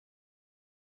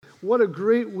what a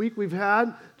great week we've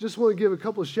had. Just want to give a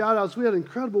couple of shout-outs. We had an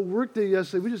incredible work day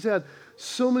yesterday. We just had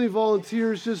so many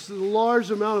volunteers, just a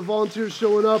large amount of volunteers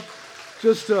showing up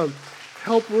just to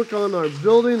help work on our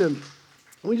building. And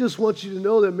we just want you to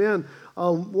know that, man,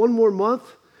 one more month,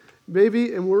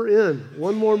 baby, and we're in.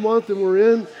 One more month and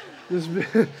we're in.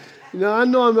 I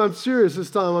know I'm serious this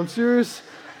time. I'm serious.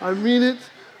 I mean it.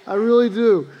 I really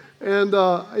do. And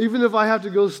even if I have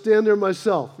to go stand there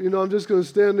myself, I'm just going to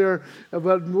stand there.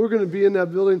 But we're going to be in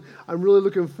that building. I'm really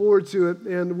looking forward to it.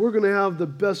 And we're going to have the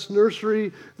best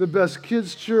nursery, the best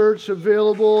kids' church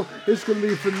available. It's going to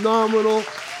be phenomenal.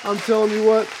 I'm telling you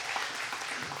what.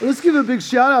 Let's give a big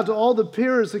shout out to all the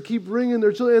parents that keep bringing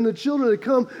their children and the children that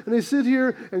come and they sit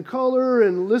here and color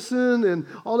and listen and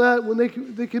all that when they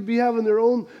could be having their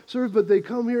own service, but they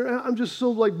come here. I'm just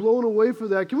so blown away for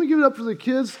that. Can we give it up for the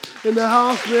kids in the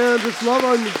house, man? Just love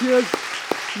on the kids.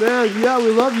 Man, yeah,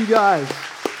 we love you guys.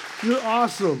 You're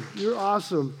awesome. You're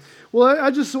awesome. Well,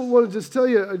 I just want to tell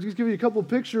you, just give you a couple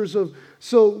pictures of,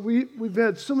 so we've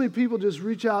had so many people just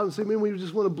reach out and say, man, we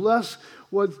just want to bless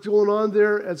what's going on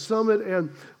there at Summit, and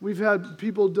we've had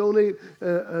people donate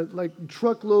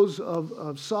truckloads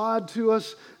of sod to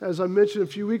us, as I mentioned a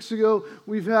few weeks ago.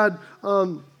 We've had,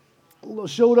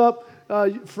 showed up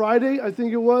Friday, I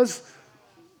think it was,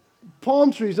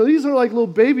 palm trees. Now, these are like little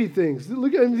baby things.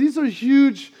 Look at these are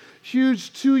huge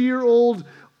 2-year-old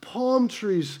palm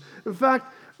trees. In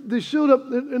fact, they showed up,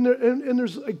 and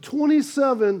there's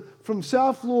 27 from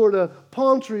South Florida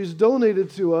palm trees donated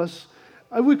to us.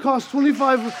 It would cost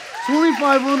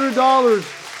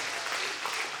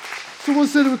 $2,500. Someone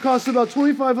said it would cost about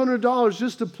 $2,500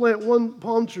 just to plant one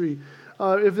palm tree.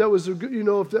 If that was, if you're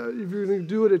going to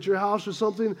do it at your house or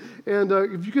something, and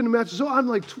if you can imagine. So I'm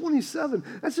 27.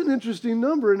 That's an interesting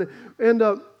number, and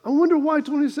I wonder why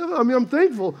 27. I mean, I'm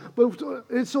thankful, but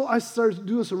so I started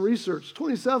doing some research.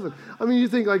 27. I mean, you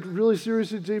think really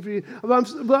seriously, JP?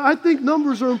 But I think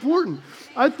numbers are important.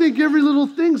 I think every little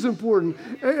thing's important,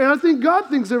 and I think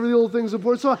God thinks every little thing's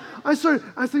important. So I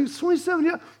think 27.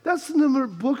 Yeah, that's the number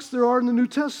of books there are in the New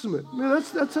Testament. Man,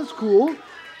 that's cool.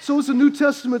 So it's a New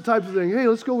Testament type of thing. Hey,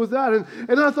 let's go with that.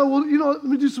 And I thought, well, let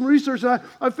me do some research. I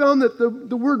found that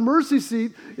the word mercy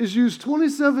seat is used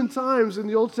 27 times in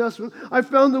the Old Testament. I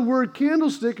found the word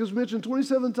candlestick is mentioned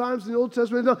 27 times in the Old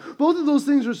Testament. Now, both of those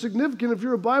things are significant. If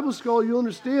you're a Bible scholar, you'll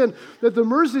understand that the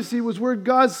mercy seat was where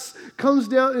God comes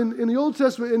down in the Old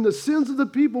Testament and the sins of the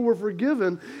people were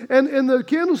forgiven. And the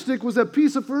candlestick was that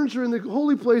piece of furniture in the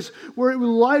holy place where it would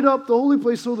light up the holy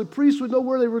place so the priests would know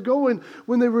where they were going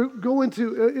when they were going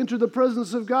to enter the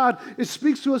presence of God. It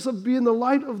speaks to us of being the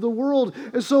light of the world.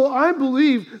 And so I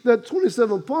believe that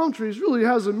 27 palm trees really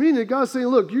has a meaning. God's saying,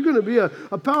 look, you're going to be a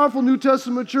powerful New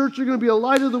Testament church. You're going to be a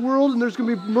light of the world, and there's going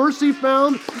to be mercy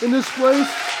found in this place.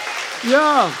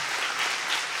 Yeah.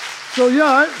 So,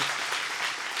 yeah,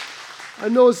 I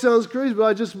know it sounds crazy, but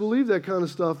I just believe that kind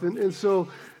of stuff. And so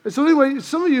anyway,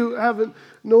 some of you haven't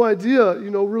no idea,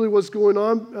 really what's going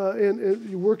on, and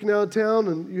you're working out of town,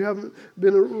 and you haven't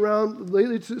been around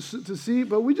lately to see,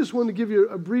 but we just wanted to give you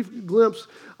a brief glimpse.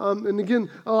 And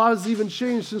again, a lot has even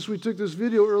changed since we took this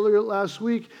video earlier last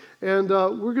week, and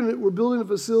we're building a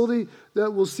facility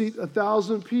that will seat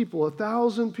 1,000 people.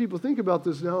 1,000 people. Think about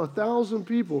this now, 1,000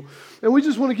 people. And we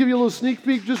just want to give you a little sneak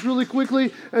peek just really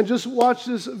quickly, and just watch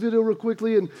this video real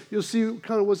quickly, and you'll see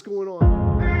kind of what's going on.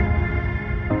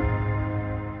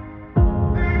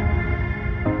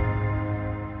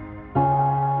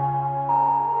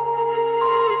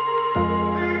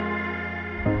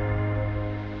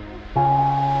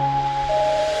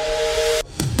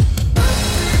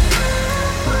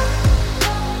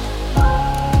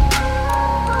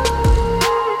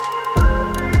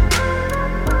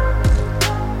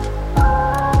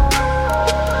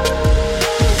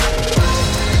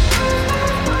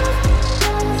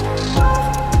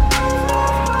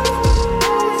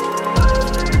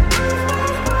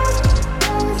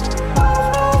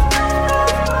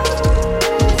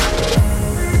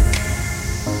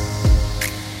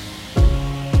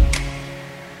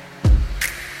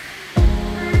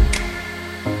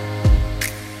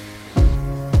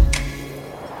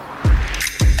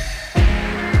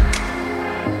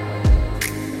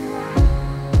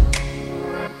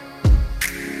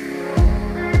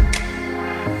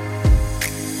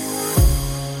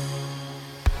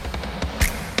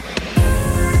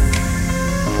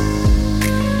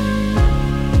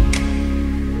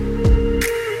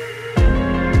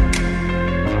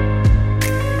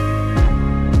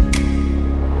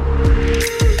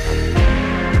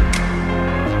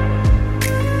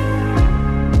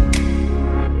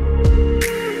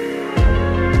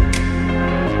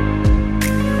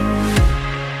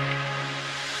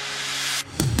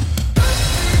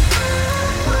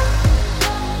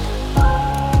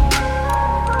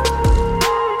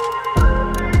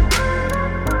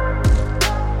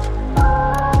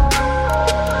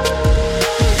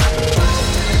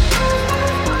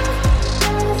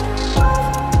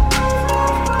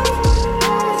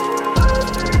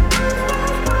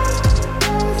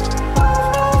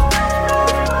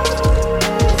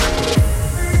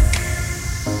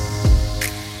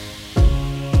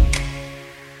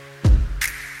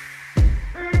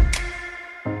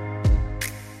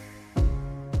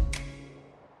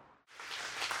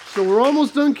 So we're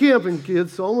almost done camping,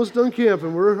 kids. Almost done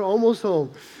camping. We're almost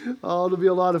home. Oh, it'll be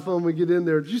a lot of fun when we get in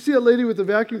there. Did you see that lady with the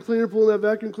vacuum cleaner pulling that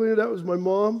vacuum cleaner? That was my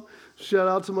mom. Shout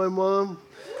out to my mom.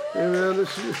 Amen.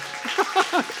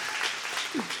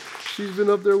 She's been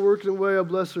up there working away. I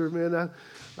bless her, man.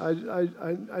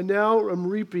 I now am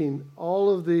reaping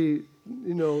all of the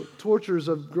tortures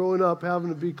of growing up having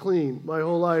to be clean my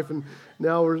whole life, and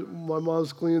now my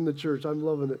mom's cleaning the church. I'm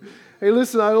loving it. Hey,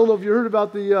 listen, I don't know if you heard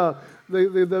about the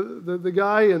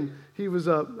guy, and he was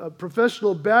a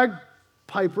professional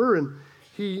bagpiper, and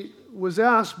he was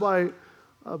asked by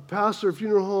a pastor of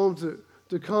funeral home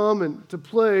to come and to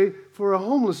play for a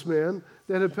homeless man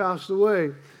that had passed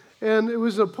away. And it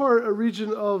was a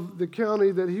region of the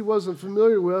county that he wasn't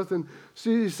familiar with, and so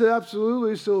he said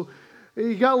absolutely. So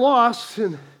he got lost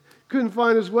and couldn't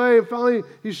find his way, and finally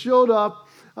he showed up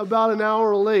about an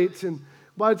hour late, and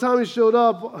by the time he showed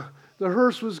up, the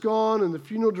hearse was gone, and the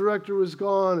funeral director was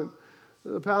gone, and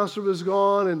the pastor was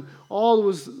gone, and all that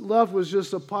was left was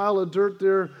just a pile of dirt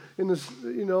there in the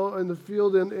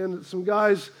field, and some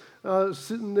guys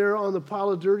sitting there on the pile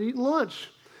of dirt eating lunch.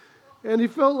 And he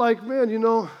felt like, man,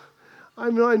 I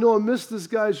know I missed this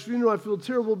guy's funeral. I feel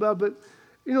terrible about it, but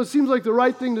it seems like the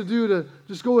right thing to do to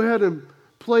just go ahead and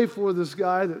play for this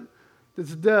guy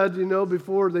that's dead,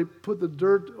 before they put the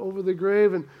dirt over the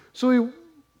grave. And so he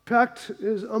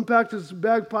unpacked his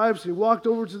bagpipes, and he walked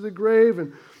over to the grave,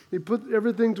 and he put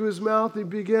everything to his mouth. He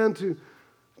began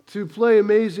to play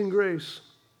Amazing Grace.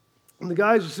 And the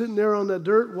guys were sitting there on that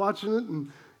dirt watching it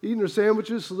and eating their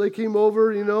sandwiches, so they came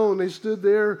over, and they stood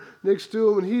there next to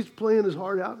him, and he's playing his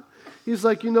heart out. He's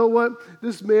like, you know what?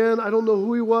 This man, I don't know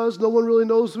who he was. No one really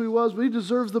knows who he was, but he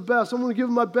deserves the best. I'm going to give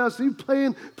him my best. He's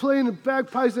playing the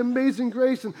bagpipes, Amazing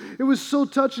Grace, and it was so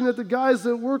touching that the guys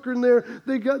that work in there,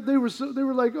 they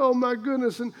were like, oh my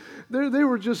goodness, and they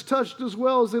were just touched as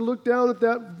well as they looked down at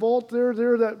that vault there,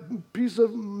 that piece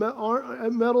of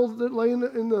metal that lay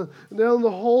down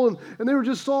the hole, and they were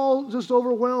just all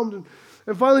overwhelmed.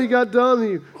 And finally he got done,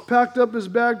 and he packed up his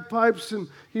bagpipes, and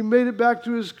he made it back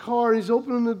to his car, and he's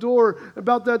opening the door.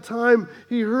 About that time,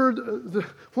 he heard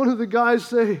one of the guys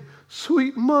say,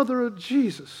 "Sweet mother of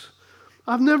Jesus,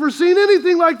 I've never seen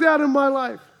anything like that in my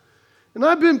life. And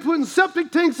I've been putting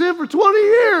septic tanks in for 20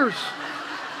 years.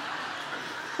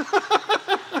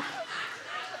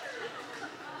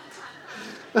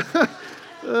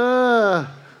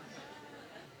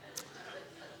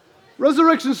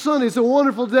 Resurrection Sunday is a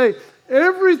wonderful day.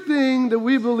 Everything that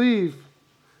we believe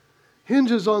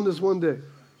hinges on this one day.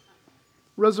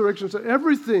 Resurrection Sunday.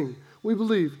 Everything we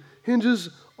believe hinges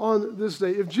on this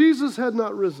day. If Jesus had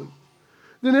not risen,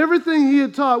 then everything he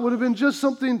had taught would have been just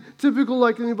something typical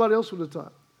like anybody else would have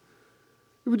taught.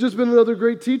 It would have just been another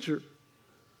great teacher.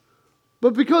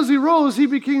 But because he rose,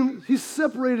 he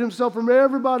separated himself from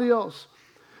everybody else.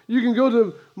 You can go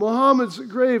to Muhammad's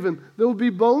grave and there will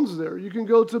be bones there. You can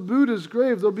go to Buddha's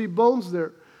grave, there'll be bones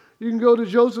there. You can go to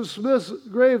Joseph Smith's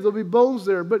grave, there'll be bones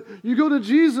there. But you go to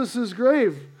Jesus'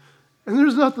 grave, and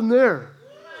there's nothing there.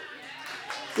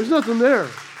 There's nothing there.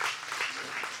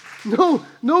 No,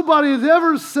 nobody has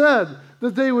ever said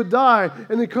that they would die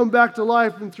and then come back to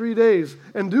life in 3 days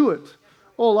and do it.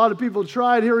 Oh, a lot of people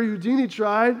tried. Harry Houdini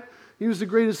tried. He was the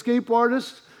great escape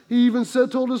artist. He even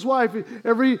told his wife,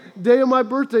 every day of my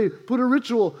birthday, do a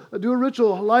ritual,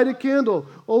 light a candle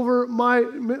over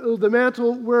the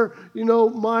mantle where,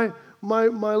 my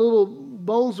little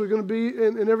bones are going to be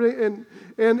and everything,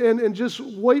 and just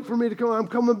wait for me to come. I'm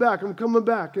coming back.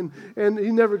 And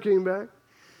he never came back.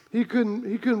 He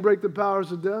couldn't break the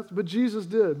powers of death, but Jesus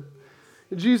did.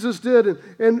 And Jesus did.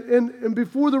 And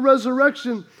before the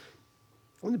resurrection,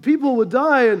 people would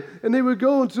die, and they would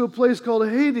go into a place called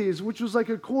Hades, which was like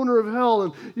a corner of hell,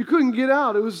 and you couldn't get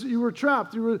out. You were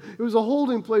trapped. It was a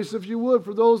holding place, if you would,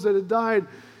 for those that had died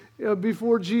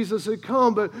before Jesus had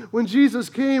come. But when Jesus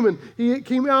came and he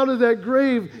came out of that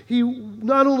grave, he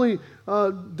not only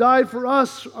died for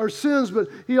us, our sins, but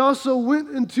he also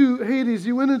went into Hades.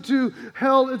 He went into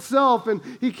hell itself, and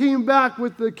he came back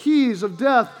with the keys of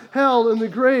death, hell, and the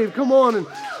grave. Come on.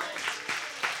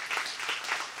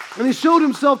 And he showed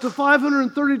himself to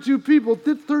 532 people,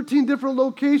 13 different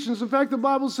locations. In fact, the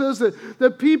Bible says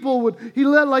that people he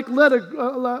led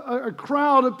a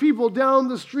crowd of people down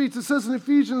the streets. It says in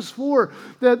Ephesians 4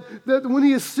 that when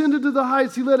he ascended to the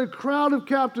heights, he led a crowd of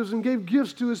captives and gave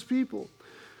gifts to his people.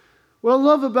 What I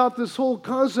love about this whole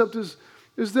concept is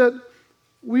that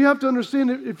we have to understand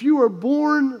that if you are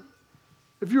born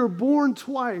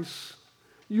twice,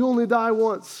 you only die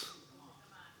once.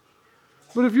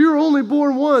 But if you're only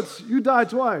born once, you die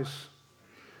twice.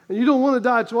 And you don't want to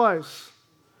die twice.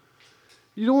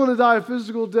 You don't want to die a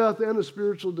physical death and a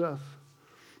spiritual death.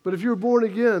 But if you're born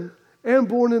again and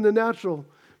born in the natural,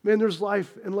 man, there's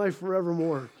life and life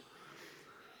forevermore.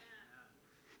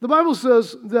 The Bible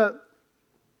says that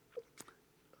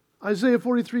Isaiah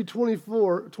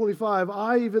 43:25,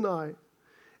 I, even I,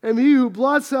 am he who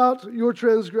blots out your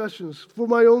transgressions for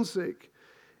my own sake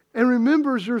and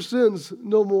remembers your sins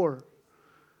no more.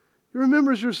 He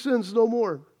remembers your sins no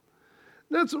more.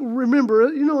 That's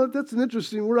remember. You know what? That's an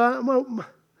interesting word.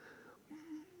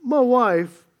 My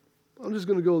wife, I'm just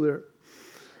going to go there.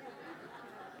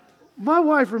 My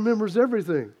wife remembers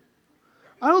everything.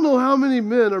 I don't know how many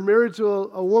men are married to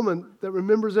a woman that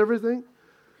remembers everything,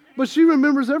 but she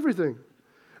remembers everything.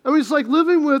 I mean, it's like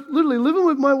literally living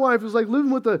with my wife is like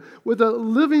living with a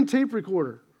living tape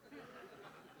recorder.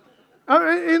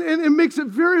 And it makes it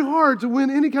very hard to win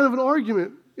any kind of an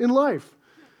argument in life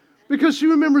because she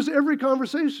remembers every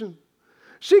conversation.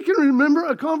 She can remember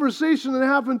a conversation that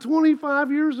happened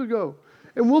 25 years ago.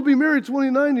 And we'll be married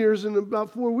 29 years in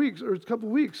about 4 weeks or a couple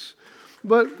weeks.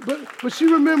 But she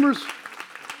remembers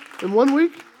in 1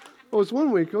 week? Oh, it's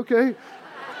 1 week. Okay.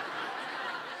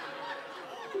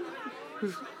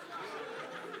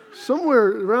 Somewhere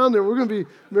around there, we're going to be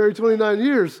married 29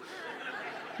 years.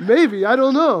 Maybe. I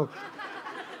don't know.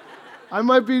 I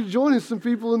might be joining some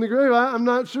people in the grave. I'm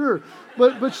not sure.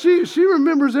 But she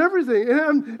remembers everything.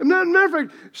 And matter of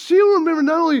fact, she'll remember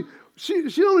not only,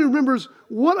 she only remembers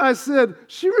what I said,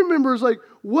 she remembers like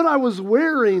what I was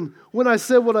wearing when I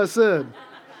said what I said.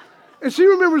 And she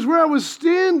remembers where I was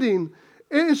standing.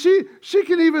 And she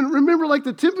can even remember like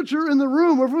the temperature in the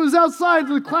room, or if it was outside,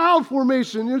 the cloud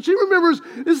formation. You know, she remembers,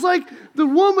 it's like the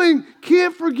woman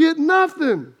can't forget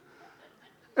nothing.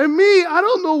 And me, I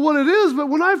don't know what it is, but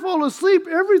when I fall asleep,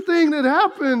 everything that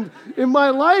happened in my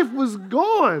life was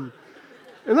gone.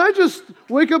 And I just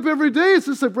wake up every day, it's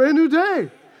just a brand new day.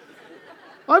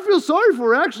 I feel sorry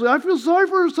for her, actually. I feel sorry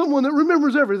for someone that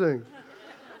remembers everything.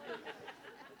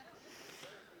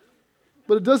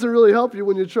 But it doesn't really help you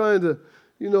when you're trying to,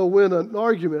 win an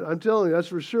argument. I'm telling you, that's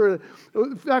for sure.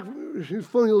 In fact,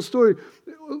 funny little story.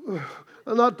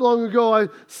 Not long ago, I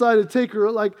decided to take her,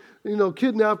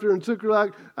 kidnapped her and took her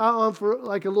out on for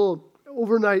like a little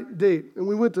overnight date. And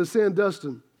we went to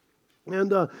Sandustin.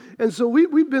 And so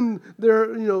we've been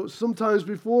there, sometimes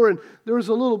before, and there was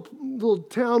a little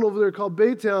town over there called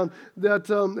Baytown that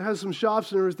has some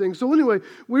shops and everything. So anyway,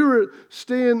 we were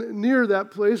staying near that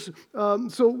place. I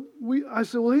said,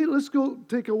 well, hey, let's go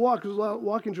take a walk. There's a lot of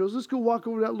walking trails. Let's go walk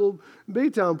over that little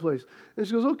Baytown place. And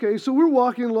she goes, okay. So we're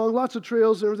walking along, lots of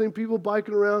trails and everything, people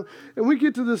biking around, and we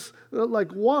get to this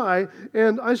Y,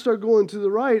 and I start going to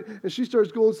the right, and she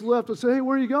starts going to the left. I say, hey,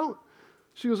 where are you going?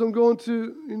 She goes, I'm going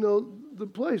to, the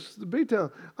place, the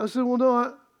Baytown. I said, well,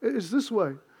 no, it's this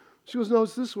way. She goes, no,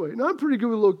 it's this way. Now, I'm pretty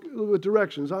good with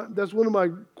directions. That's one of my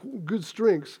good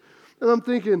strengths. And I'm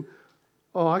thinking,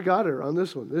 oh, I got her on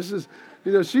this one. This is,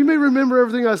 she may remember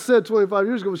everything I said 25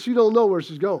 years ago, but she don't know where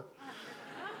she's going.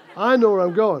 I know where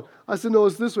I'm going. I said, no,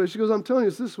 it's this way. She goes, I'm telling you,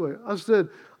 it's this way. I said,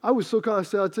 I was so confident.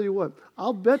 I said, I'll tell you what,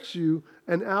 I'll bet you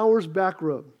an hour's back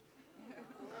rub.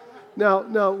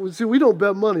 Now, see, we don't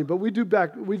bet money, but we do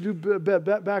bet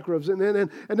back rubs,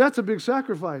 and that's a big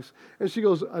sacrifice. And she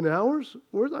goes, an hour's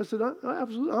worth? I said, I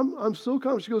absolutely, I'm so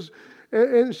confident. She goes,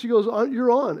 and she goes, you're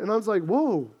on, and I was like,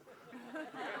 whoa,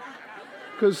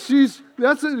 because she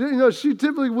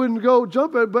typically wouldn't go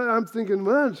jump at it, but I'm thinking,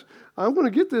 man, I'm going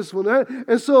to get this one.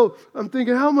 And so I'm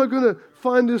thinking, how am I going to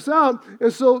find this out?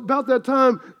 And so about that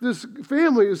time, this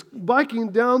family is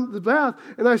biking down the path,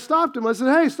 and I stopped him. I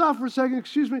said, hey, stop for a second,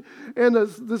 excuse me. And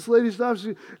this lady stops,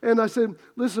 and I said,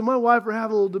 listen, my wife are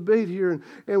having a little debate here,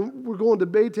 and we're going to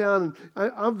Baytown,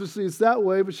 and obviously it's that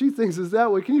way, but she thinks it's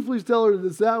that way. Can you please tell her that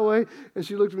it's that way? And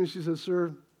she looked at me, and she said,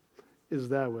 sir, it's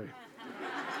that way.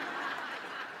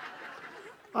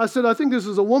 I said, I think this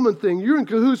is a woman thing. You're in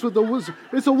cahoots with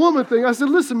it's a woman thing. I said,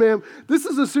 listen, ma'am, this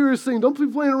is a serious thing. Don't be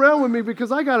playing around with me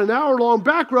because I got an hour-long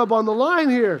back rub on the line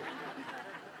here.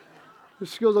 And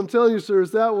she goes, I'm telling you, sir,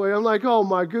 it's that way. I'm like, oh,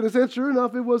 my goodness. And sure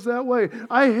enough, it was that way.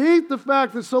 I hate the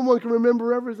fact that someone can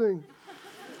remember everything.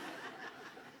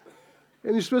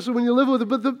 And especially when you live with it.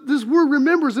 But this word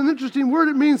remember is an interesting word.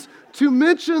 It means to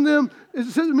mention them.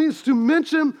 It means to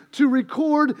mention, to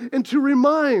record, and to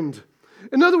remind.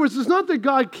 In other words, it's not that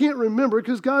God can't remember,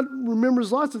 because God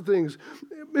remembers lots of things.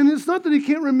 And it's not that he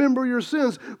can't remember your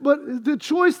sins, but the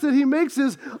choice that he makes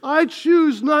is, I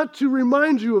choose not to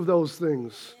remind you of those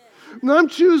things. And I'm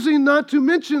choosing not to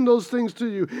mention those things to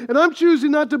you. And I'm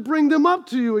choosing not to bring them up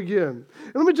to you again.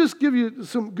 And let me just give you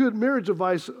some good marriage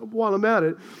advice while I'm at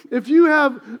it. If you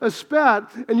have a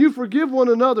spat and you forgive one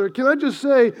another, can I just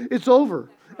say it's over?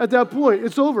 At that point,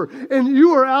 it's over. And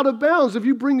you are out of bounds if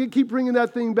you keep bringing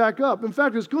that thing back up. In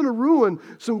fact, it's going to ruin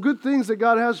some good things that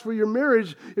God has for your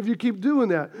marriage if you keep doing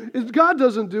that. God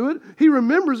doesn't do it. He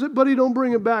remembers it, but he don't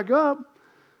bring it back up.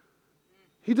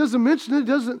 He doesn't mention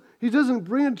it. He doesn't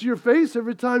bring it to your face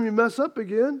every time you mess up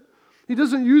again. He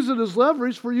doesn't use it as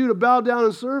leverage for you to bow down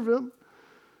and serve him.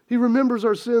 He remembers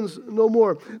our sins no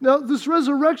more. Now, this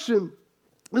resurrection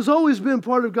has always been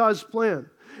part of God's plan.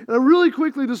 And really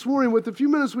quickly this morning, with the few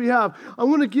minutes we have, I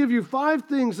want to give you 5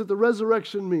 things that the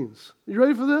resurrection means. You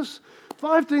ready for this?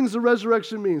 5 things the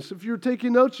resurrection means. If you're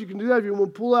taking notes, you can do that. If you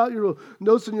want to pull out your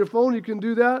notes in your phone, you can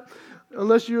do that.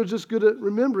 Unless you're just good at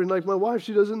remembering, like my wife,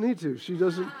 she doesn't need to. She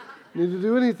doesn't need to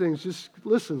do anything. She just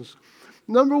listens.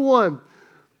 Number 1,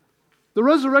 the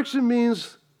resurrection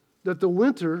means that the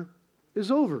winter is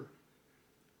over.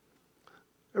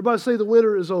 Everybody say the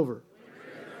winter is over.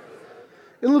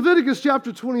 In Leviticus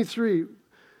chapter 23,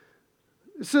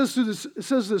 it says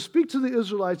this, speak to the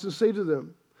Israelites and say to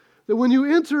them that when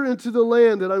you enter into the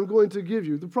land that I'm going to give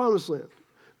you, the promised land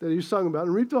that he's talking about,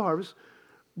 and reap the harvest,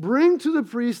 bring to the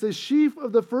priest a sheaf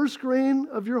of the first grain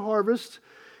of your harvest,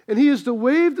 and he is to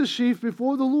wave the sheaf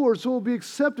before the Lord so it will be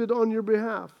accepted on your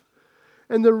behalf.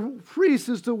 And the priest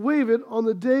is to wave it on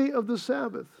the day of the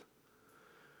Sabbath.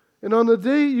 And on the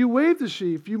day you wave the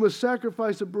sheaf, you must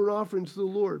sacrifice a burnt offering to the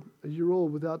Lord, a year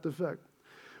old without defect.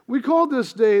 We call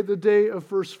this day the day of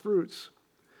first fruits.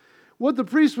 What the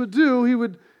priest would do, he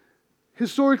would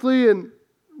historically and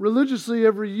religiously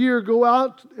every year go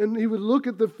out and he would look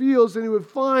at the fields and he would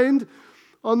find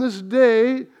on this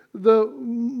day the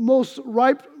most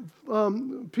ripe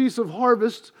piece of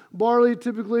harvest, barley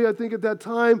typically, I think at that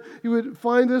time, he would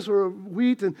find this, or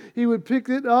wheat, and he would pick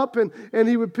it up, and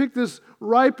he would pick this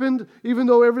ripened, even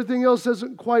though everything else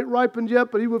hasn't quite ripened yet,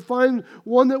 but he would find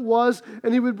one that was,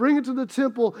 and he would bring it to the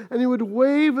temple, and he would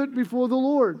wave it before the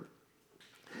Lord.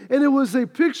 And it was a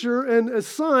picture and a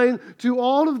sign to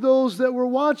all of those that were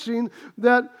watching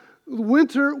that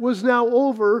winter was now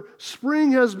over,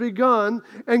 spring has begun,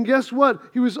 and guess what?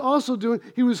 He was also doing,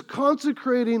 he was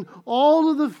consecrating all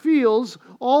of the fields,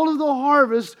 all of the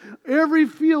harvest. Every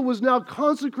field was now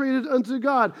consecrated unto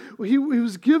God. He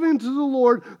was giving to the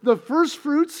Lord the first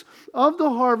fruits of the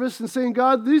harvest and saying,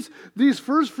 God, these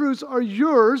first fruits are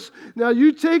yours. Now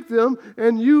you take them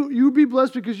and you be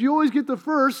blessed because you always get the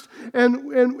first,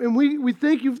 and we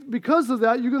thank you because of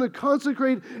that. You're going to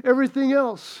consecrate everything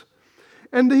else.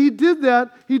 And he did that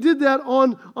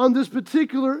on this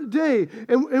particular day.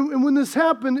 And when this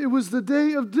happened, it was the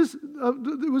day of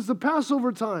it was the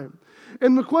Passover time.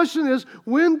 And the question is,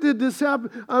 when did this happen?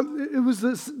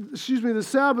 The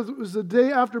Sabbath was the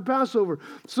day after Passover.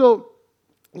 So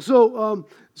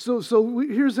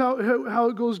here's how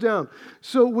it goes down.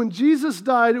 So when Jesus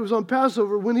died, it was on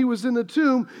Passover. When he was in the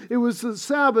tomb, it was the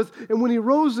Sabbath. And when he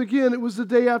rose again, it was the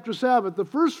day after Sabbath. The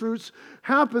first fruits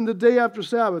happened the day after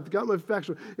Sabbath. Got my facts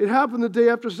right. It happened the day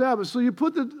after Sabbath. So you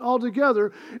put it all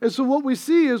together. And so what we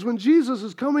see is when Jesus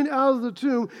is coming out of the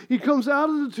tomb, he comes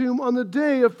out of the tomb on the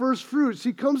day of first fruits.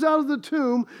 He comes out of the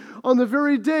tomb on the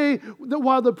very day that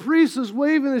while the priest is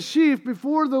waving a sheaf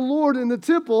before the Lord in the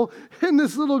temple, in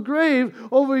this little grave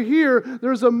over here,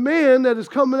 there's a man that is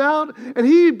coming out, and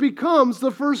he becomes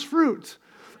the first fruit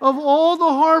of all the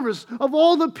harvest, of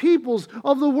all the peoples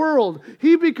of the world.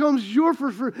 He becomes your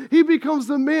first fruit. He becomes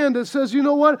the man that says, you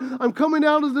know what? I'm coming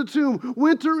out of the tomb.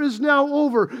 Winter is now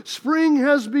over. Spring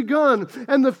has begun,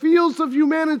 and the fields of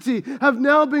humanity have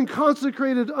now been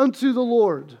consecrated unto the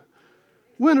Lord.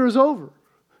 Winter is over.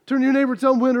 Turn to your neighbor,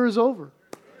 tell him winter is over.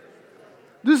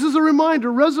 This is a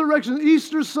reminder. Resurrection,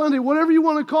 Easter Sunday, whatever you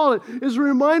want to call it, is a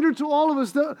reminder to all of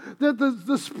us that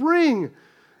the spring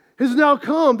has now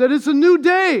come, that it's a new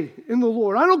day in the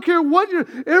Lord. I don't care what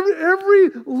every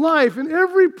life and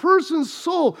every person's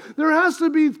soul, there has to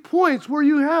be points where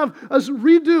you have a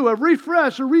redo, a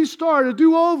refresh, a restart, a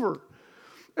do-over.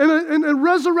 And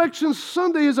Resurrection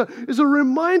Sunday is a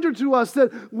reminder to us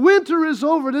that winter is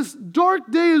over. This dark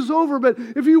day is over. But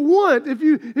if you want, if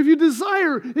you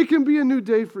desire, it can be a new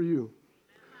day for you.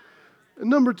 And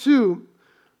number 2,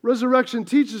 resurrection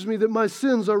teaches me that my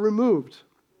sins are removed.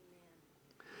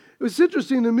 It was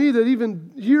interesting to me that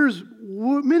even years,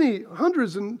 many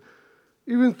hundreds and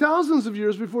even thousands of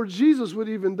years before Jesus would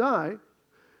even die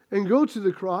and go to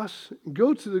the cross,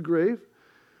 go to the grave,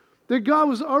 that God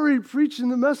was already preaching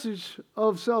the message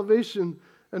of salvation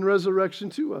and resurrection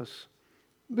to us.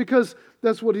 Because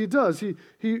that's what he does. He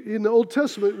in the Old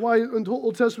Testament, why the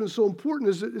Old Testament is so important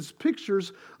is it's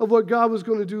pictures of what God was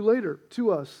going to do later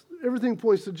to us. Everything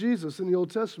points to Jesus in the Old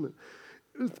Testament.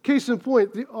 case in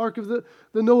point, the ark of the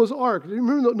Noah's Ark. Do you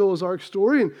remember the Noah's Ark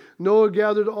story? And Noah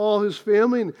gathered all his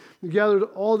family and he gathered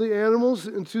all the animals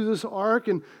into this ark.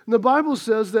 And the Bible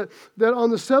says that on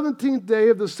the 17th day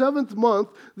of the 7th month,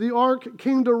 the ark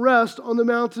came to rest on the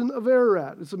mountain of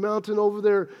Ararat. It's a mountain over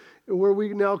there where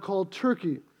we now call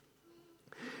Turkey.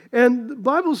 And the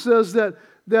Bible says that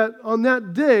on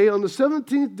that day, on the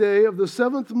 17th day of the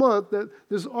 7th month, that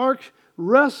this ark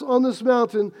rests on this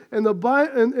mountain, and the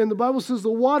Bible says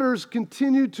the waters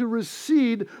continue to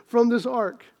recede from this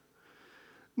ark.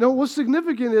 Now, what's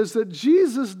significant is that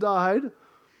Jesus died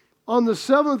on the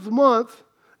 7th month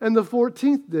and the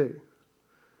 14th day.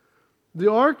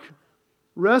 The ark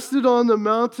rested on the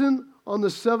mountain on the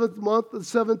 7th month, the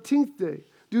 17th day.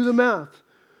 Do the math.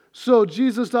 So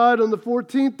Jesus died on the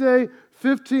 14th day,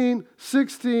 15,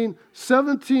 16,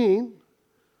 17,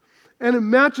 and it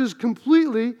matches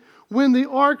completely when the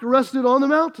ark rested on the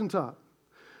mountaintop.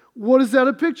 What is that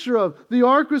a picture of? The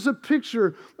ark is a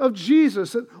picture of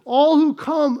Jesus. That all who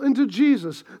come into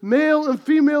Jesus, male and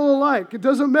female alike, it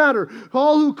doesn't matter.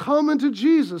 All who come into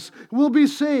Jesus will be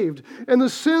saved. And the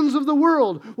sins of the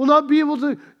world will not be able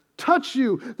to touch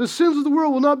you. The sins of the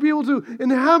world will not be able to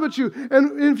inhabit you.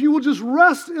 And if you will just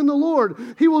rest in the Lord,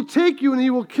 He will take you and He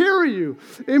will carry you,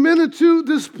 amen, into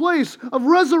this place of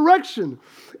resurrection.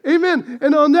 Amen.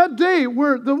 And on that day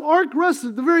where the ark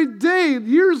rested, the very day,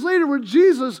 years later, where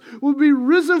Jesus would be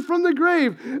risen from the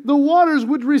grave, the waters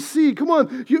would recede. Come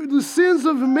on, the sins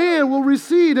of man will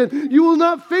recede, and you will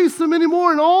not face them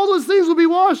anymore, and all those things will be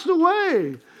washed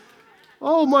away.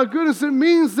 Oh my goodness, it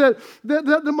means that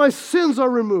my sins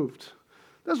are removed.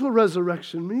 That's what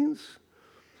resurrection means.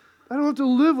 I don't have to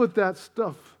live with that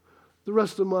stuff the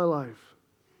rest of my life.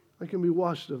 I can be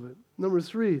washed of it. Number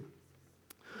 3,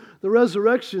 the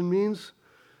resurrection means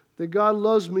that God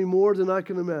loves me more than I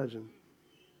can imagine.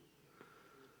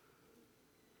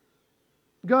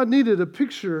 God needed a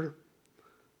picture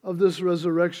of this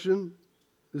resurrection,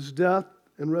 this death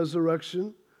and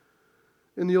resurrection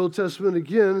in the Old Testament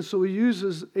again, so He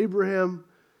uses Abraham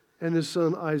and his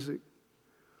son Isaac.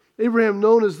 Abraham,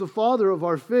 known as the father of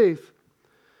our faith,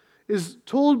 is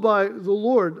told by the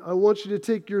Lord, I want you to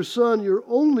take your son, your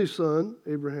only son,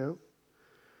 Abraham,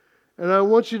 and I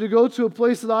want you to go to a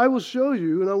place that I will show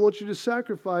you, and I want you to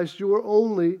sacrifice your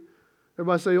only,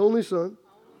 everybody say only son.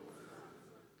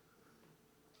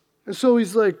 And so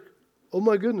he's like, oh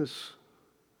my goodness,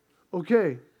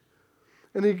 okay.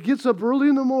 And he gets up early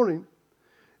in the morning,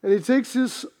 and he takes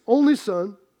his only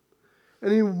son,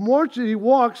 and he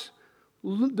walks,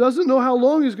 doesn't know how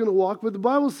long he's going to walk, but the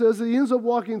Bible says that he ends up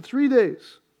walking 3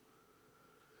 days.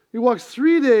 He walks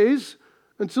 3 days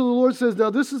until the Lord says,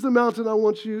 now this is the mountain I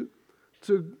want you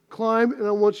to climb, and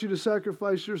I want you to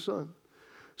sacrifice your son.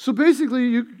 So basically,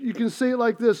 you can say it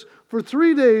like this. For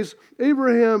 3 days,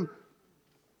 Abraham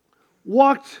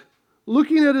walked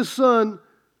looking at his son,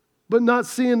 but not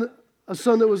seeing a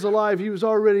son that was alive. He was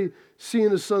already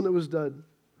seeing a son that was dead.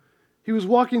 He was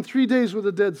walking 3 days with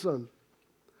a dead son.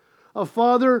 A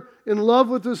father in love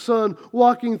with his son,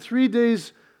 walking 3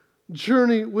 days'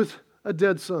 journey with a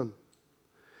dead son.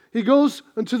 He goes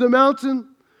into the mountain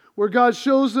where God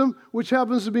shows him, which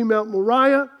happens to be Mount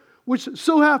Moriah, which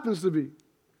so happens to be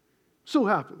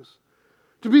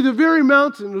the very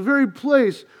mountain, the very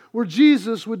place where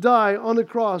Jesus would die on the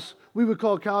cross we would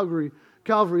call Calvary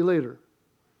later.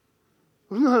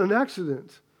 It was not an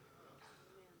accident.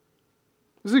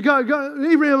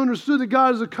 Abraham understood that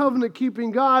God is a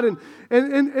covenant-keeping God, and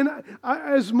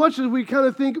as much as we kind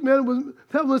of think, man,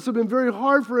 that must have been very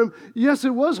hard for him. Yes, it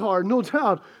was hard, no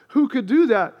doubt. Who could do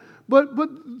that? But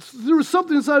there was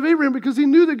something inside of Abraham because he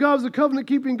knew that God was a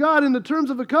covenant-keeping God, and the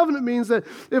terms of a covenant means that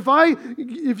if I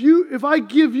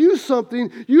give you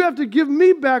something, you have to give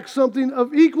me back something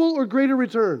of equal or greater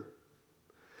return.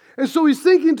 And so he's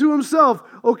thinking to himself,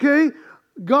 okay,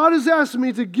 God has asked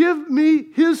me to give me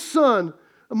His son,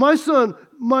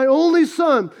 my only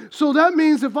son. So that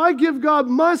means if I give God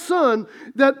my son,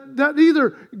 that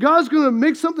either God's going to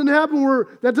make something happen where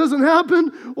that doesn't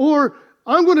happen, or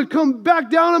I'm going to come back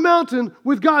down a mountain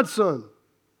with God's son.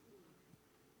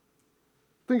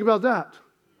 Think about that.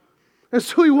 And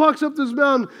so he walks up this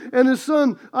mountain, and his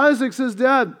son Isaac says,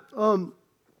 Dad,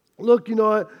 look,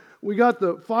 we got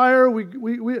the fire.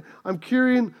 I'm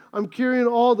carrying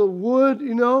all the wood.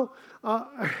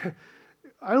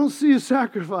 I don't see a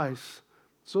sacrifice.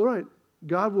 It's all right.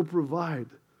 God will provide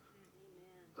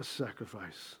a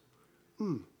sacrifice.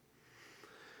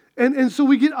 And so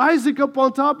we get Isaac up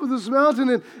on top of this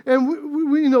mountain,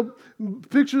 and we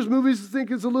pictures, movies,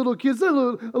 think it's a little kid. It's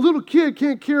not a little kid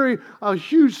can't carry a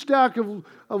huge stack of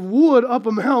wood up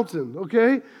a mountain.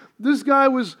 Okay, this guy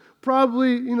was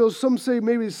probably, some say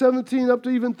maybe 17 up to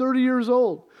even 30 years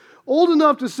old. Old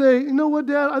enough to say, you know what,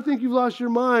 Dad, I think you've lost your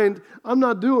mind. I'm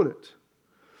not doing it.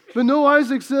 But no,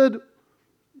 Isaac said,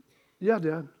 yeah,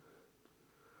 Dad,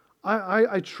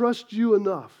 I trust you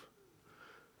enough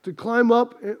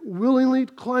to willingly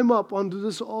climb up onto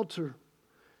this altar.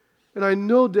 And I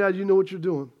know, Dad, you know what you're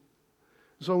doing.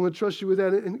 So I'm going to trust you with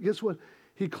that. And guess what?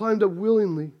 He climbed up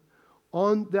willingly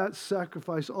on that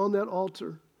sacrifice, on that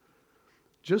altar,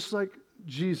 just like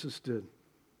Jesus did.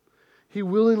 He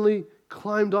willingly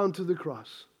climbed onto the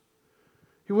cross.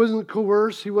 He wasn't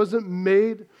coerced. He wasn't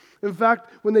made. In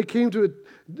fact, when they came to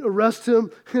arrest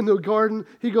him in the garden,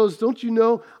 he goes, don't you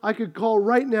know, I could call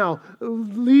right now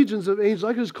legions of angels.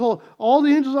 I could just call all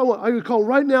the angels I want. I could call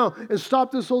right now and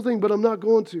stop this whole thing, but I'm not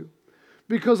going to.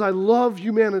 Because I love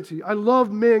humanity. I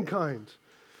love mankind.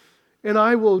 And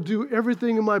I will do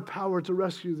everything in my power to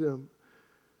rescue them.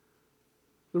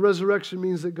 The resurrection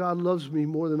means that God loves me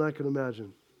more than I can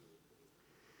imagine.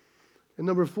 And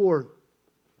number 4,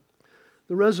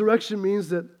 the resurrection means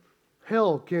that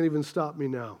hell can't even stop me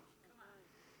now.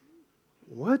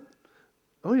 What?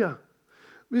 Oh, yeah.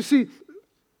 You see,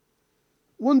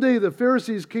 one day the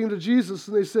Pharisees came to Jesus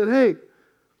and they said, hey,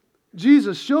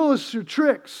 Jesus, show us your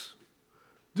tricks.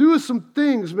 Do us some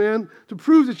things, man, to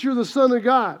prove that you're the Son of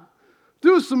God.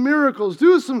 Do us some miracles.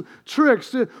 Do us some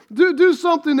tricks. Do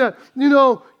something that,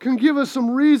 can give us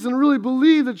some reason to really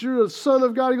believe that you're the Son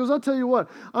of God. He goes, I'll tell you what,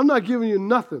 I'm not giving you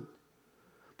nothing.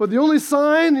 But the only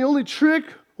sign, the only trick,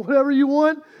 whatever you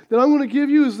want, that I'm going to give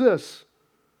you is this.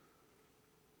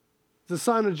 It's the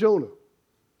sign of Jonah.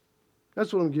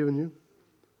 That's what I'm giving you.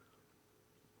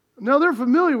 Now they're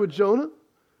familiar with Jonah,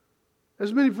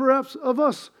 as many perhaps of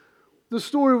us. The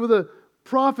story where the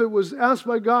prophet was asked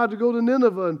by God to go to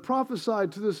Nineveh and prophesy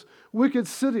to this wicked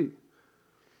city.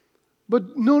 But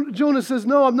Jonah says,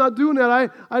 no, I'm not doing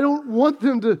that. I don't want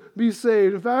them to be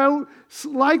saved. In fact, I don't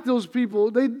like those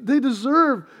people. They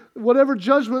deserve whatever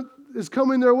judgment is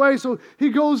coming their way. So he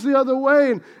goes the other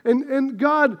way. And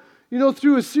God,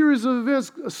 through a series of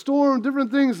events, a storm,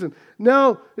 different things, and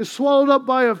now is swallowed up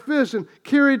by a fish and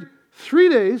carried 3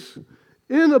 days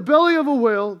in the belly of a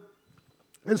whale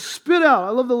and spit out. I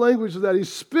love the language of that. He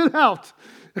spit out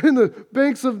in the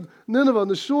banks of Nineveh, on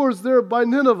the shores there by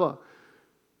Nineveh.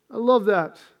 I love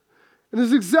that. And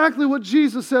it's exactly what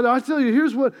Jesus said. I tell you,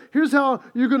 here's how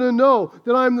you're going to know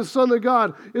that I'm the Son of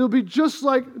God. It'll be just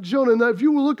like Jonah. Now, if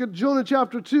you will look at Jonah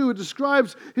chapter 2, it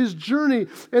describes his journey,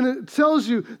 and it tells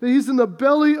you that he's in the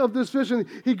belly of this fish, and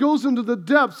he goes into the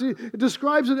depths. It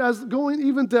describes it as going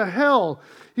even to hell.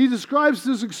 He describes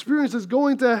this experience as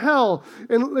going to hell,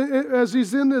 and as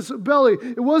he's in this belly.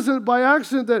 It wasn't by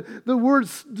accident that the word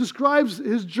describes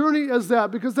his journey as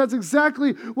that, because that's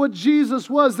exactly what Jesus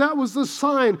was. That was the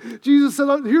sign. Jesus said,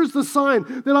 here's the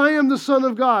sign that I am the Son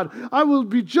of God. I will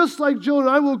be just like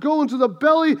Jonah. I will go into the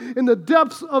belly in the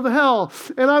depths of hell,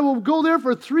 and I will go there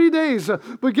for 3 days.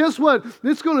 But guess what?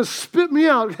 It's going to spit me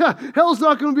out. Hell's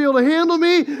not going to be able to handle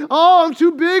me. Oh, I'm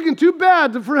too big and too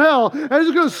bad for hell. And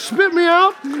it's going to spit me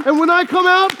out. And when I come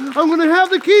out, I'm going to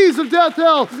have the keys of death,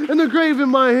 hell, and the grave in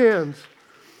my hands.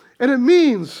 And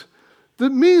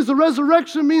the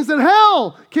resurrection means that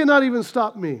hell cannot even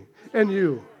stop me and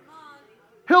you.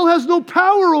 Hell has no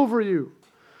power over you.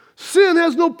 Sin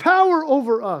has no power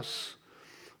over us.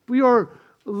 We are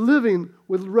living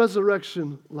with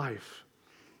resurrection life.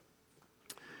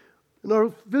 And our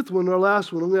 5th one, our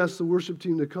last one, I'm going to ask the worship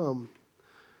team to come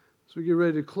as we get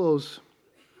ready to close.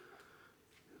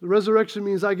 The resurrection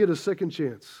means I get a second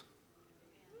chance.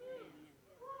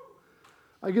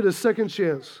 I get a second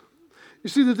chance. You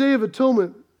see, the Day of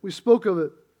Atonement, we spoke of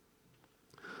it,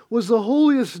 was the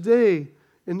holiest day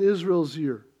in Israel's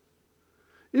year.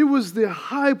 It was the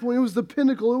high point. It was the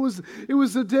pinnacle. It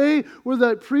was the day where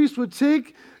that priest would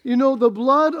take, the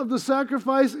blood of the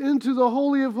sacrifice into the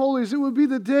Holy of Holies. It would be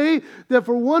the day that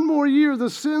for one more year the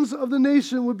sins of the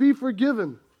nation would be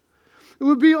forgiven. It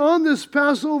would be on this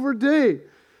Passover day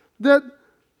that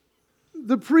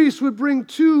the priest would bring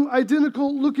 2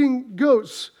 identical-looking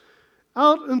goats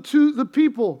out into the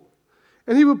people.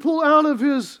 And he would pull out of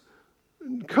his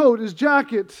coat, his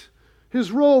jacket,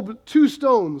 his robe, 2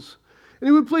 stones. And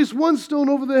he would place 1 stone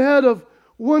over the head of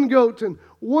one goat and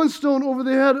 1 stone over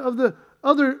the head of the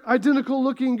other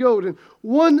identical-looking goat. And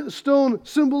 1 stone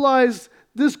symbolized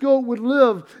this goat would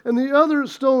live, and the other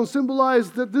stone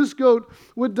symbolized that this goat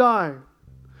would die.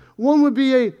 One would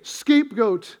be a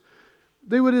scapegoat.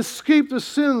 They would escape the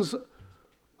sins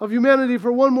of humanity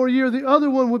for one more year. The other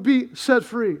one would be set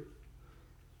free.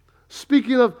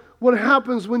 Speaking of what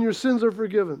happens when your sins are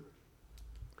forgiven.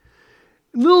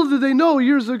 Little did they know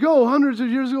years ago, hundreds of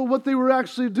years ago, what they were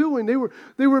actually doing.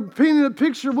 They were painting a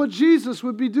picture of what Jesus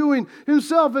would be doing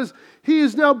himself as he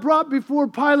is now brought before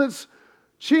Pilate's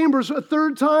chambers a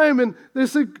third time. And they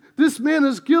said, this man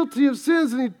is guilty of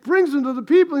sins. And he brings them to the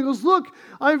people. And he goes, look,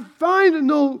 I find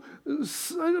no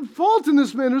fault in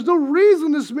this man. There's no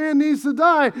reason this man needs to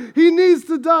die. He needs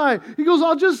to die. He goes,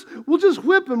 we'll just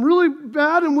whip him really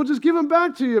bad and we'll just give him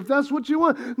back to you if that's what you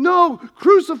want. No,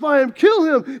 crucify him, kill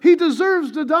him. He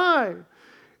deserves to die.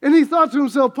 And he thought to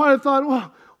himself, Pilate thought,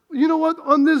 well, you know what?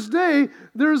 On this day,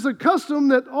 there's a custom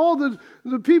that all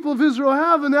the people of Israel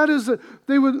have, and that is that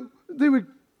they would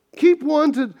keep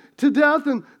one to death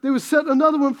and they would set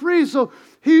another one free. So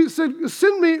he said,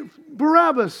 send me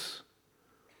Barabbas.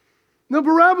 Now,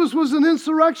 Barabbas was an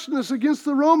insurrectionist against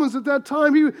the Romans at that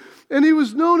time, he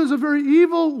was known as a very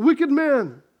evil, wicked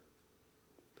man.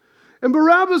 And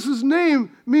Barabbas'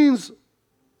 name means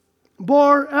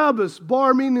Bar-Abbas,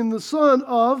 Bar meaning the son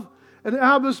of, and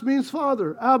Abbas means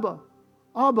father, Abba.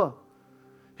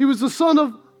 He was the son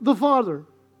of the father.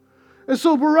 And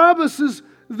so Barabbas is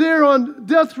there on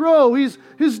death row.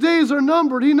 His days are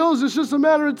numbered. He knows it's just a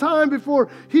matter of time before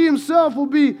he himself will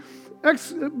be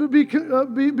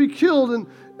killed and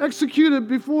executed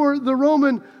before the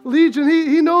Roman legion.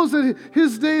 He knows that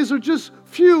his days are just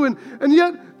few, and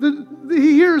yet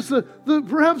he hears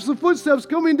perhaps the footsteps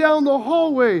coming down the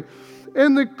hallway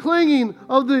and the clanging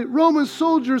of the Roman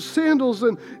soldiers' sandals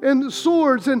and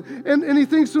swords, and he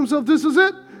thinks to himself, this is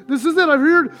it. This is it. I've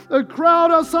heard a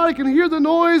crowd outside. I can hear the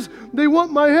noise. They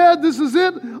want my head. This is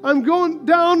it. I'm going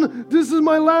down. This is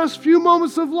my last few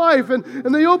moments of life.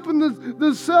 And they open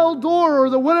the cell door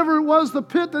or whatever it was, the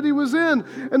pit that he was in,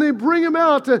 and they bring him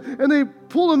out and they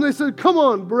pull him. They said, come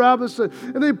on, Barabbas.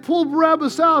 And they pull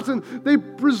Barabbas out and they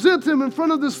present him in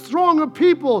front of this throng of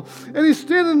people. And he's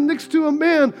standing next to a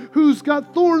man who's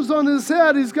got thorns on his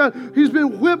head. He's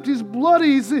been whipped. He's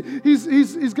bloody.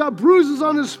 He's got bruises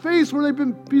on his face where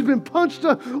he's been punched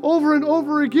over and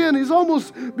over again. He's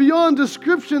almost beyond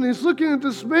description. He's looking at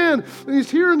this man and he's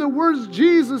hearing the words,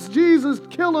 Jesus, Jesus,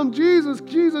 kill him. Jesus,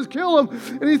 Jesus, kill him.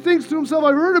 And he thinks to himself,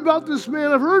 I've heard about this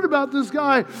man. I've heard about this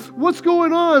guy. What's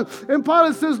going on? And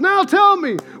Pilate says, now tell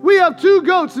me. We have two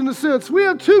goats in a sense. We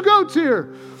have two goats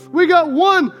here. We got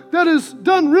one that has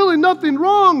done really nothing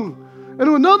wrong, and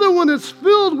another one that's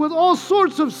filled with all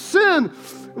sorts of sin,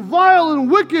 vile and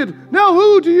wicked. Now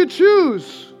who do you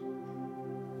choose?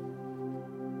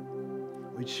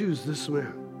 We choose this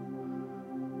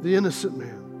man, the innocent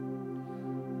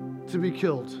man, to be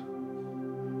killed.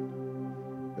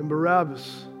 And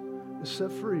Barabbas is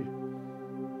set free.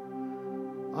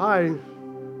 I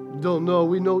don't know.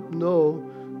 We don't know.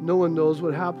 No one knows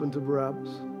what happened to Barabbas.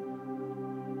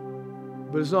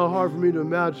 But it's not hard for me to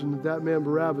imagine that man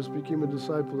Barabbas became a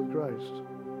disciple of Christ.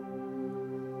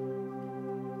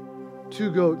 Two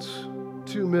goats,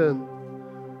 two men.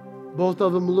 Both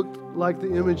of them looked like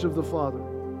the image of the Father.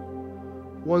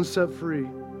 One set free,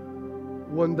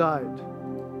 one died.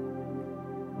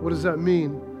 What does that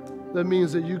mean? That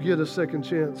means that you get a second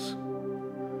chance.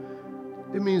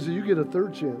 It means that you get a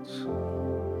third chance.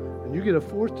 And you get a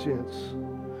fourth chance.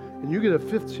 And you get a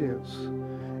fifth chance.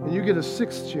 And you get a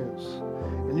sixth chance.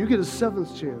 And you get a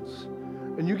seventh chance.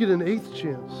 And you get an eighth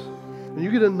chance. And you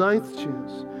get a ninth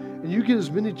chance. And you get as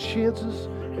many chances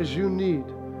as you need.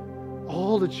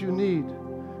 All that you need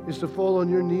is to fall on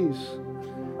your knees,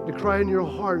 to cry in your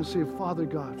heart and say, Father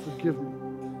God, forgive me,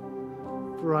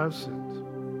 for I have sinned.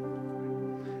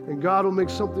 And God will make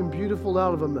something beautiful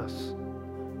out of a mess.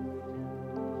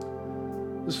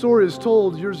 The story is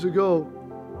told years ago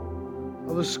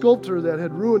of a sculptor that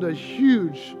had ruined a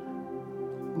huge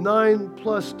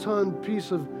 9+ ton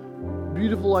piece of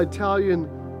beautiful Italian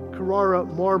Carrara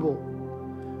marble.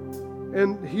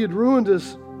 And he had ruined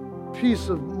this piece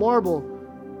of marble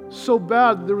so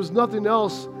bad there was nothing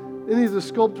else any of the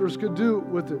sculptors could do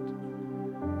with it.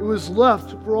 It was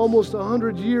left for almost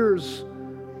 100 years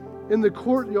in the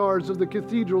courtyards of the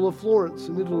Cathedral of Florence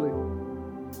in Italy.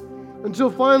 Until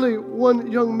finally one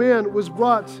young man was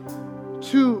brought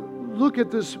to look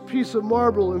at this piece of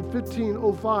marble in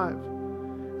 1505.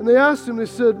 And they asked him, they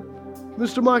said,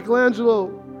 Mr.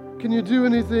 Michelangelo, can you do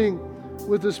anything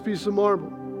with this piece of marble?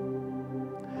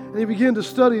 And he began to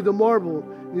study the marble,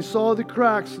 and he saw the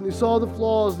cracks, and he saw the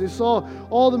flaws, and he saw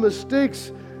all the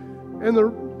mistakes, and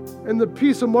the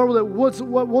piece of marble that was at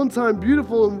one time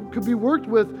beautiful and could be worked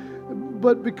with,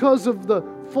 but because of the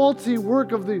faulty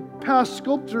work of the past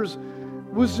sculptors,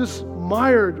 was just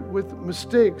mired with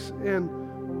mistakes. And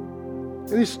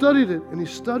he studied it, and he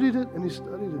studied it, and he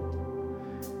studied it.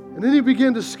 And then he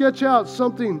began to sketch out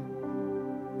something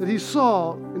that he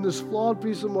saw in this flawed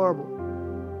piece of marble.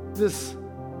 this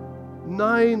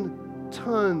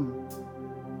 9-ton,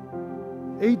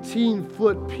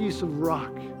 18-foot piece of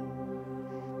rock.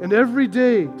 And every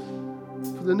day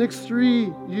for the next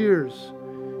 3 years,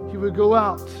 he would go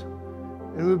out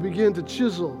and would begin to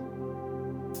chisel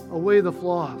away the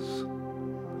flaws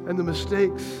and the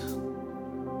mistakes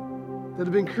that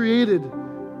have been created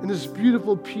in this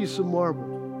beautiful piece of marble.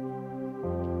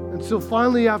 Until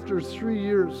finally, after 3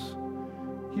 years,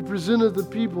 he presented the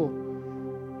people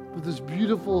with this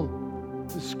beautiful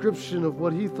description of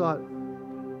what he thought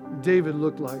David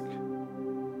looked like.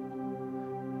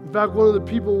 In fact, one of the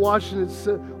people watching it,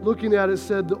 looking at it,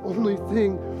 said, the only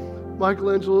thing,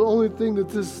 Michelangelo, the only thing that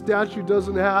this statue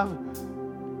doesn't have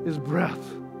is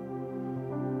breath.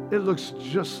 It looks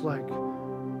just like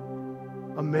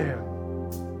a man.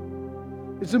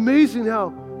 It's amazing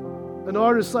how an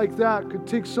artist like that could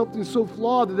take something so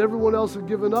flawed that everyone else had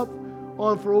given up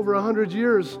on for over 100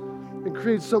 years and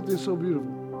create something so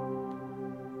beautiful.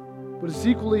 But it's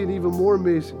equally and even more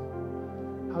amazing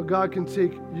how God can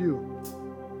take you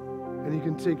and he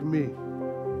can take me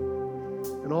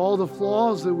and all the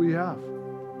flaws that we have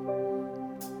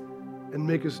and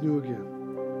make us new again.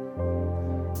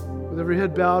 With every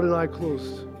head bowed and eye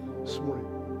closed this morning,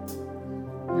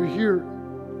 you're here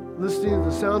listening to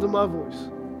the sound of my voice.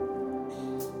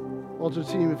 Altar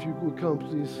team, if you would come,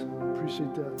 please.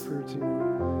 Appreciate that, prayer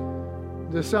team.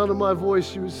 The sound of my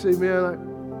voice, you would say, man,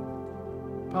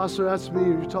 Pastor, that's me.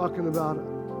 You're talking about it.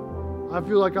 I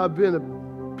feel like I've been a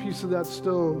piece of that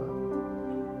stone.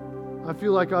 I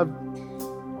feel like I'm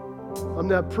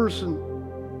that person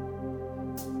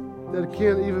that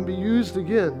can't even be used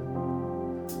again.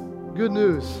 Good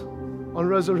news on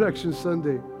Resurrection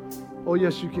Sunday. Oh,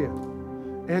 yes, you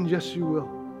can. And yes, you will.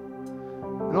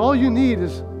 And all you need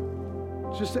is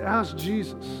just to ask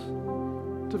Jesus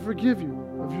to forgive you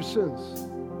of your sins.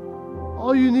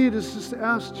 All you need is just to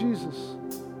ask Jesus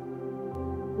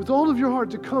with all of your heart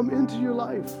to come into your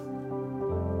life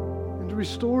and to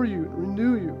restore you and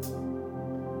renew you.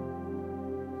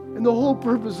 And the whole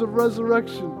purpose of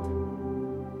resurrection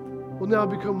will now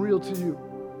become real to you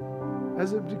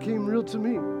as it became real to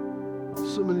me and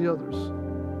so many others.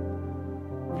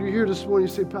 If you're here this morning,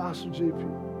 you say, Pastor JP,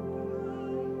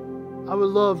 I would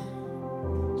love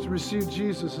to receive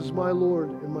Jesus as my Lord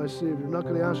and my Savior. I'm not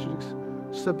going to ask you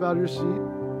to step out of your seat,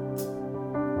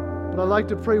 but I'd like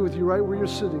to pray with you right where you're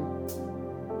sitting.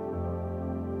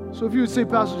 So if you would say,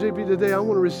 Pastor JP, today I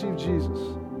want to receive Jesus.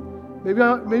 Maybe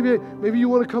you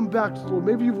want to come back to the Lord.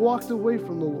 Maybe you've walked away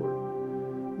from the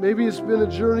Lord. Maybe it's been a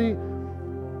journey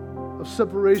of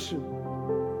separation.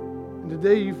 And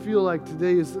today you feel like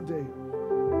today is the day.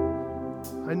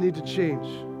 I need to change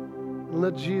and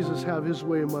let Jesus have his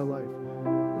way in my life.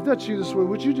 If that's you this morning,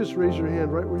 would you just raise your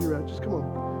hand right where you're at? Just come on.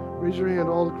 Raise your hand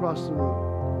all across the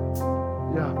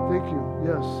room. Yeah, thank you.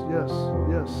 Yes, yes,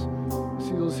 yes.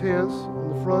 See those hands in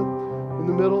the front, in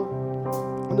the middle,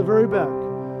 in the very back.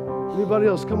 Anybody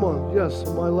else? Come on. Yes,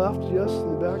 on my left. Yes, in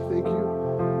the back. Thank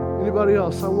you. Anybody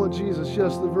else? I want Jesus.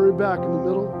 Yes, in the very back, in the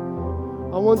middle.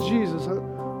 I want Jesus.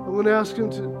 I'm going to ask him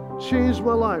to change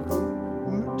my life.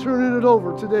 I'm turning it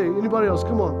over today. Anybody else?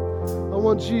 Come on. I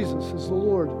want Jesus as the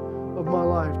Lord of my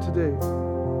life today.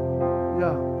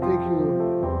 Yeah, thank you,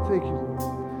 Lord. Thank you,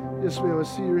 Lord. Yes, ma'am. I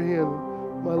see your hand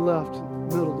on my left,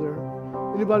 middle there.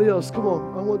 Anybody else? Come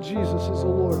on. I want Jesus as the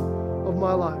Lord of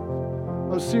my life.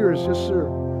 I'm serious. Yes, sir.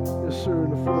 Yes, sir,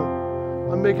 in the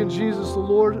front. I'm making Jesus the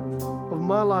Lord of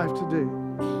my life today.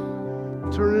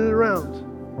 Turning it around.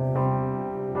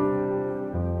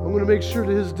 I'm going to make sure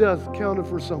that his death counted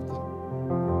for something.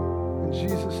 In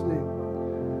Jesus' name.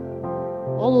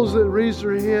 All those that raised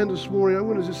their hand this morning, I'm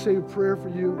going to just say a prayer for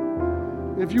you.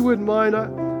 And if you wouldn't mind, I'd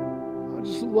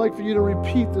just like for you to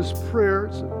repeat this prayer.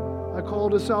 I call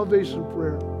it a salvation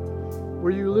prayer,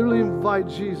 where you literally invite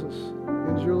Jesus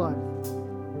into your life.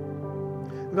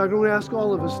 In fact, I'm going to ask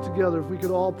all of us together if we could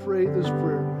all pray this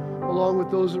prayer along with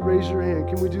those that raise your hand.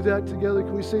 Can we do that together?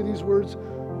 Can we say these words?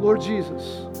 Lord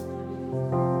Jesus,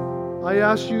 I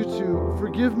ask you to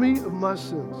forgive me of my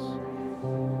sins.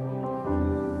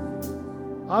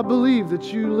 I believe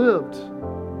that you lived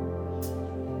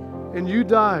and you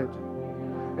died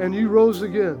and you rose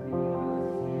again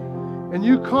and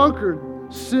you conquered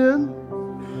sin,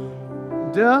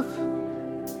 death,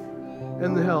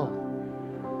 and the hell.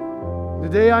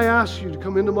 Today I ask you to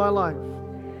come into my life.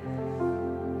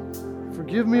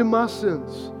 Forgive me of my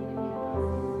sins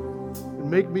and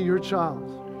make me your child.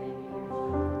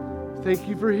 Thank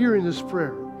you for hearing this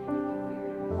prayer.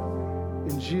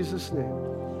 In Jesus' name,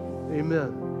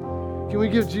 amen. Can we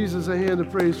give Jesus a hand of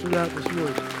praise for that this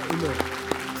morning? Amen.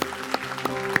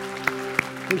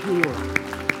 Thank you, Lord.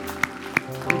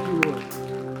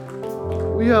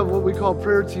 we have what we call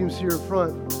prayer teams here up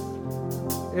front.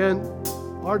 And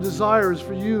our desire is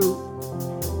for you,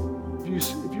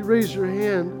 if you raise your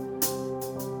hand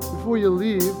before you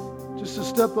leave, just to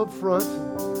step up front,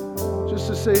 just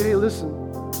to say, hey, listen,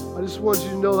 I just want you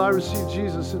to know that I received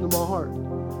Jesus into my heart.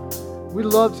 We'd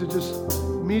love to just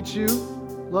meet you,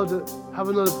 love to have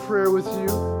another prayer with you,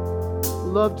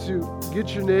 love to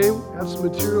get your name, have some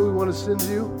material we want to send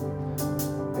you,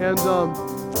 and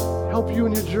help you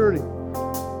in your journey,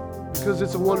 because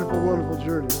it's a wonderful, wonderful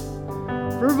journey.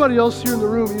 For everybody else here in the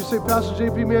room, you say, Pastor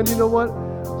JP, man, you know what?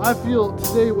 I feel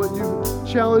today what you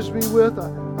challenged me with.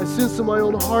 I sense in my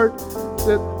own heart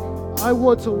that I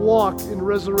want to walk in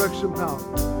resurrection power.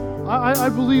 I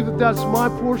believe that that's my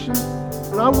portion,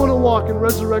 and I want to walk in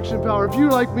resurrection power. If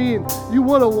you're like me and you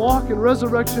want to walk in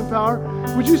resurrection power,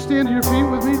 would you stand to your feet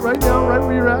with me right now, right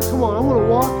where you're at? Come on, I want to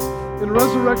walk in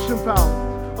resurrection power.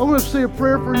 I'm going to say a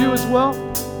prayer for you as well.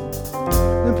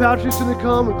 Then Patrick's going to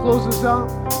come and close this out.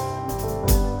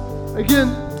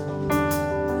 Again,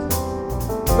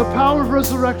 the power of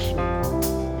resurrection.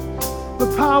 The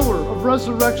power of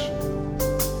resurrection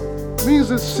means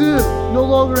that sin no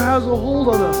longer has a hold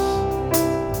on us.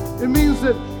 It means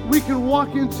that we can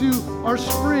walk into our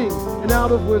spring and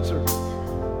out of winter.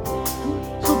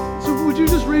 So would you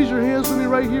just raise your hands with me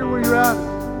right here where you're at?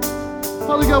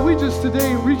 Father God, we just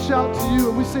today reach out to you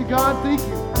and we say, God, thank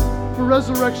you for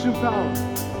resurrection power.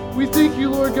 We thank you,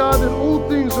 Lord God, that old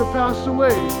things are passed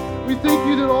away. We thank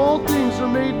you that all things are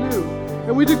made new.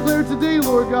 And we declare today,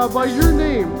 Lord God, by your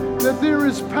name, that there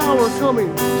is power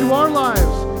coming to our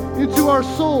lives, into our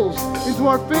souls, into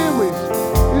our families,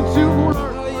 into, Lord,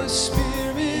 our Spirit,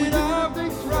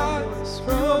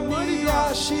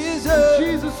 in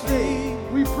Jesus' name,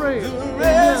 we pray.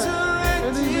 Amen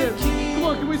and amen. Come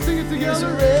on, can we sing it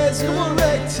together?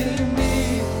 Resurrecting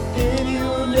me. In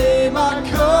your name I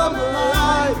come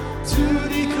alive to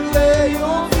declare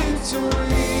your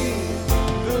victory.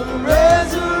 The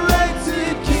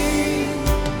resurrected King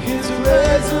is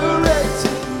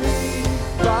resurrecting me.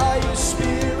 By your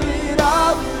Spirit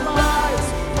I will rise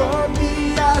from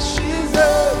the ashes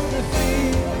of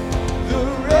defeat. The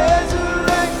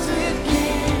resurrected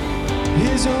King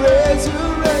is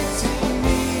resurrecting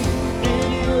me.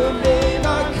 In your name I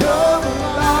come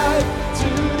alive to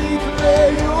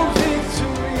declare your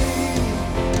victory.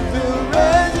 The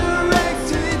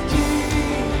resurrected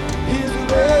King is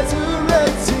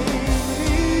resurrecting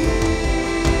me.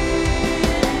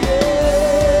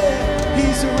 Yeah,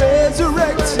 he's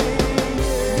resurrecting me.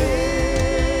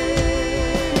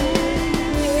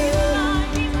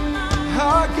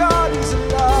 Our God is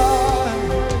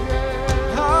alive.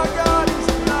 Our God is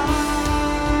alive.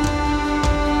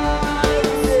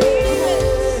 Yeah.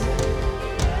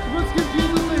 Let's give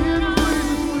Jesus a hand of praise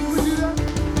this morning. Can we do that?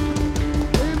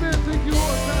 Amen. Thank you,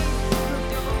 Lord.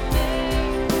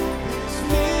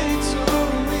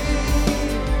 Victory,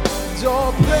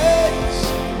 all praise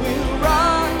will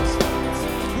rise,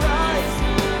 rise.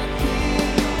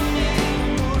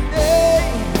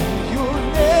 Your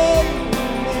name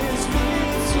is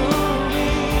victory,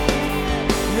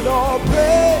 and all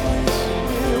praise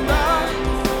will rise.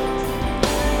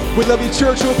 We love you,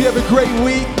 church. Hope you have a great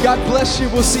week. God bless you.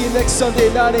 We'll see you next Sunday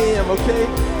at 9 a.m., okay?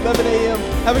 11 a.m.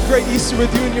 Have a great Easter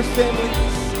with you and your family.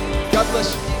 God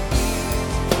bless you.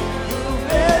 The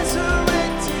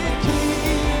resurrected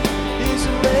King is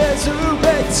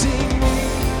resurrecting me.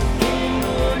 In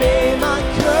your name I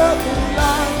come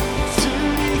alive to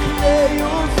declare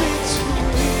your